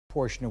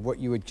portion of what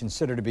you would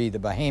consider to be the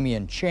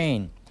Bahamian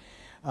chain.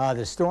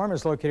 The storm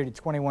is located at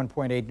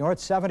 21.8 north,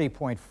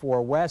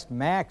 70.4 west,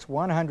 max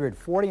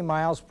 140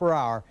 miles per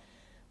hour,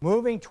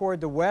 moving toward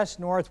the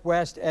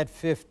west-northwest at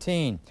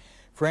 15.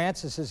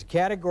 Francis is a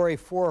Category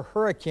 4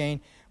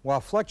 hurricane. While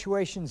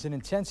fluctuations in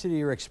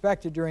intensity are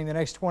expected during the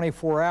next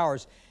 24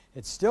 hours,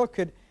 it still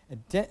could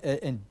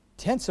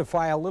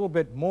intensify a little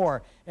bit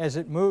more as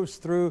it moves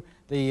through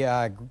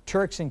the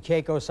Turks and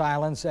Caicos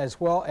Islands as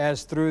well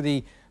as through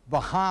the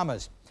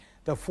Bahamas.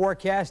 The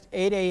forecast,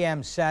 8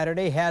 a.m.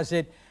 Saturday, has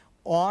it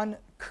on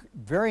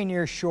very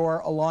near shore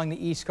along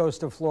the east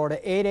coast of Florida.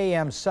 8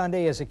 a.m.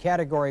 Sunday is a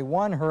Category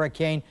 1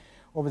 hurricane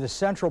over the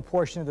central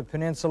portion of the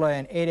peninsula,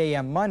 and 8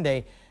 a.m.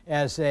 Monday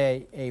as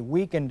a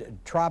weakened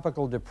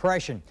tropical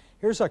depression.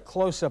 Here's a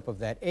close-up of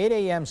that. 8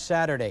 a.m.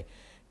 Saturday,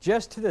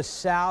 just to the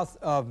south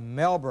of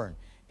Melbourne.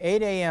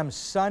 8 a.m.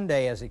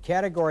 Sunday as a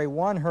Category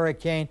 1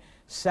 hurricane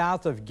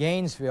south of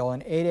Gainesville,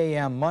 and 8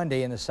 a.m.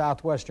 Monday in the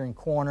southwestern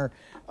corner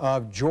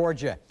of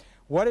Georgia.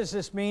 What does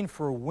this mean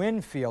for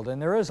wind field?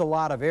 And there is a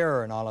lot of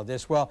error in all of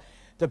this. Well,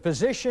 the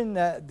position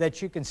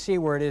that you can see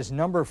where it is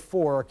number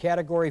 4,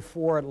 Category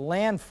 4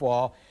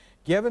 landfall,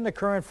 given the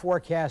current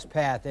forecast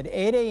path at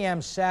 8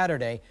 a.m.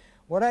 Saturday,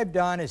 what I've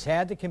done is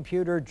had the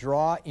computer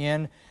draw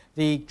in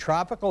the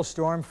tropical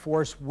storm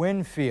force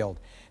wind field.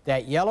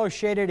 That yellow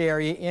shaded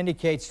area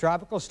indicates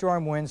tropical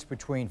storm winds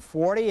between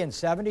 40 and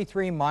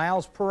 73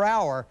 miles per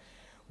hour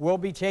will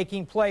be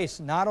taking place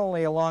not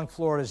only along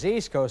Florida's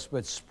east coast,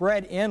 but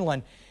spread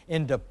inland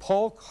into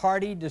Polk,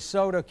 Hardee,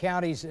 DeSoto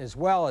counties, as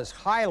well as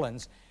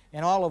Highlands,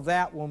 and all of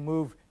that will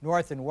move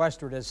north and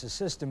westward as the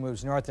system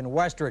moves north and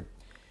westward.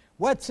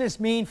 What's this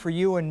mean for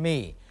you and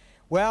me?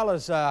 Well,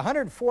 as a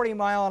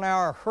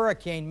 140-mile-an-hour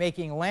hurricane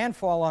making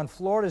landfall on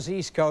Florida's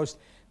east coast,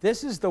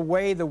 this is the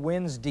way the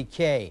winds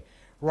decay.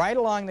 Right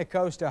along the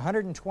coast,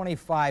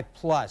 125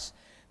 plus.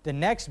 The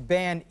next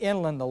band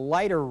inland, the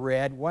lighter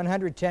red,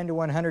 110 to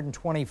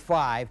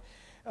 125.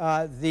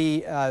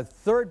 The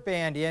third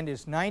band in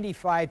is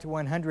 95 to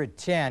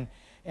 110.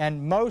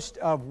 And most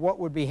of what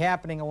would be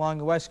happening along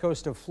the west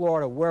coast of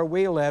Florida, where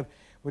we live,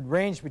 would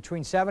range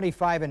between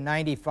 75 and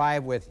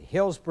 95, with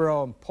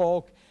Hillsborough and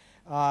Polk,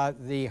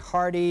 the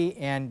Hardee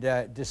and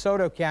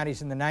DeSoto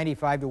counties in the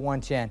 95 to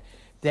 110.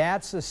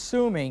 That's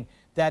assuming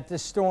that the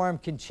storm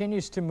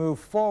continues to move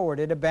forward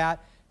at about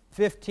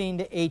 15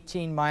 to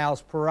 18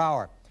 miles per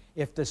hour.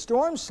 If the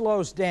storm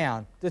slows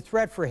down, the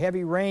threat for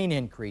heavy rain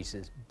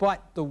increases,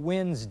 but the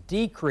winds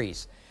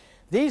decrease.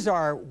 These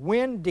are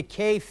wind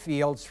decay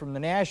fields from the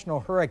National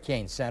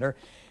Hurricane Center.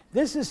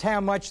 This is how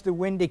much the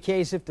wind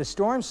decays if the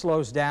storm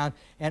slows down,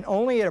 and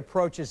only it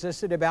approaches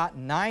us at about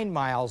 9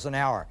 miles an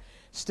hour.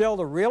 Still,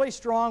 the really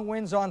strong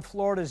winds on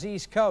Florida's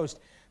east coast,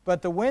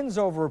 but the winds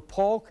over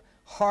Polk,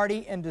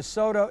 Hardee, and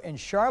DeSoto and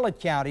Charlotte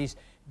counties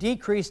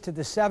decrease to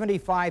the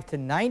 75 to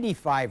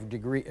 95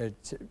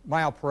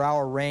 mile per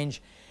hour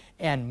range,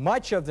 and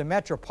much of the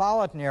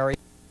metropolitan area.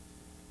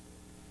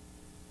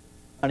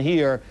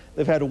 Here,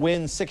 they've had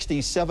winds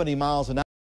 60, 70 miles an hour.